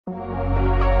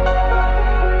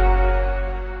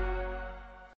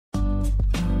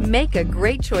Make a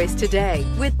great choice today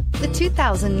with the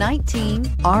 2019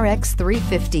 RX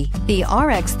 350. The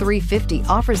RX 350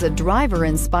 offers a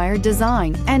driver-inspired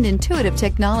design and intuitive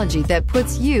technology that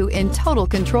puts you in total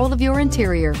control of your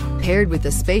interior. Paired with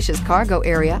a spacious cargo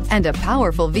area and a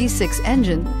powerful V6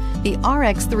 engine, the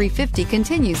RX 350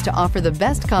 continues to offer the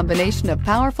best combination of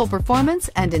powerful performance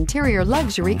and interior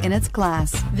luxury in its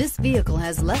class. This vehicle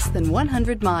has less than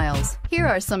 100 miles. Here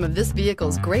are some of this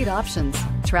vehicle's great options: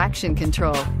 traction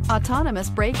control,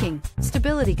 autonomous braking,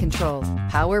 stability control,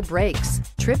 power brakes,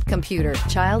 trip computer,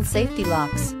 child safety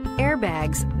locks,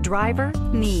 airbags, driver,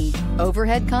 knee,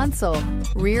 overhead console,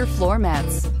 rear floor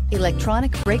mats,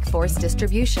 electronic brake force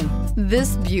distribution.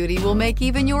 This beauty will make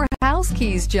even your house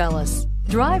keys jealous.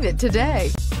 Drive it today.